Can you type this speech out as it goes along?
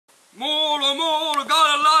More,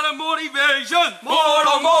 got a lot of motivation. More,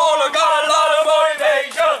 got a lot of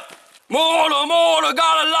motivation. More,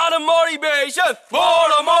 got a lot of motivation. More,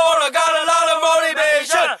 got a lot of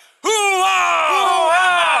motivation. Hoo-ah!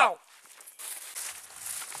 Hoo-ah!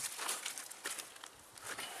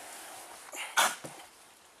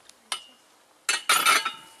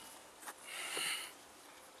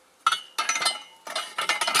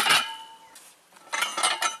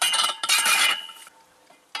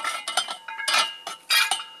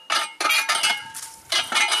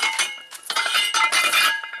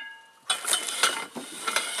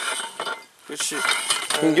 그렇지.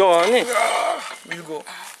 공정하네. 밀고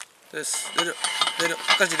됐어. 내려 내려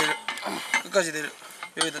끝까지 내려 끝까지 내려.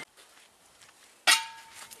 여기다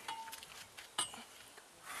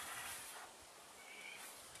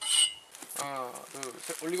하나 둘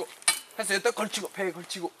셋 올리고 했어. 여기다 걸치고 배에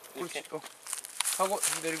걸치고 그렇지. 하고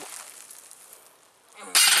내리고.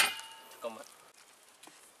 잠깐만.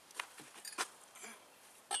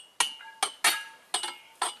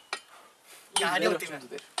 야 내려 좀 더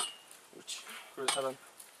내려. 그렇지. 그래 잘하네.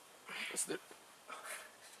 됐어 내려.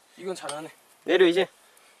 이건 잘하네. 내려 이제.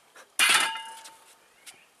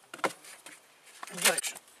 이게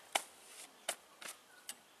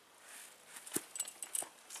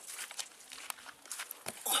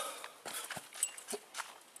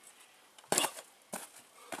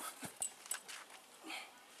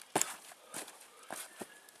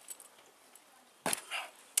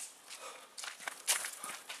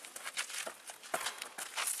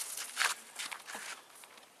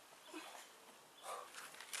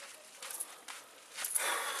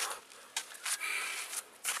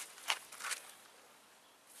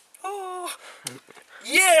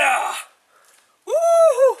Yeah!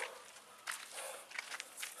 Woo!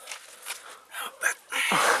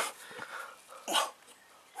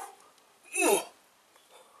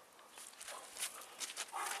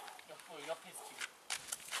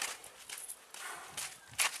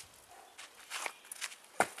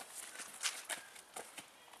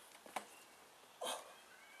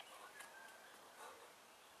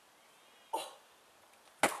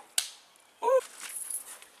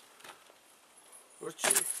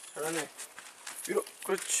 그렇지. 잘하네. 위로.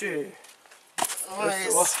 그렇지.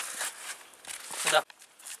 됐어. 와. 자.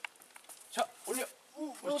 자, 올려.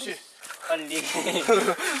 그렇지. 빨리.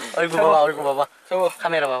 얼굴 봐봐, 얼굴 봐봐. 잡아.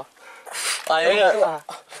 카메라 봐봐. 아, 얘가.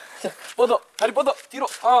 자, 뻗어. 다리 뻗어. 뒤로.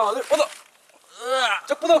 하나, 둘, 뻗어.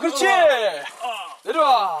 쫙 뻗어. 그렇지.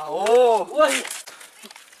 내려와. 오. 우와.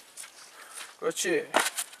 그렇지.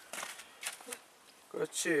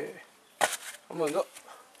 그렇지. 한 번 더.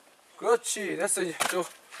 그렇지. 됐어 이제. 쭉.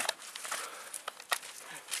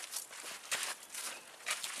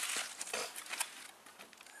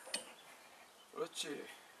 그렇지.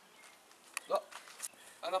 너.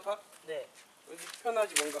 안 아파? 네. 어디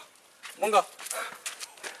편하지 뭔가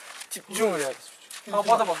집중을 해야 돼. 집중. 아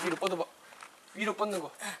뻗어봐. 위로 뻗어봐. 위로 뻗는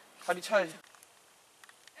거. 다리 차야지.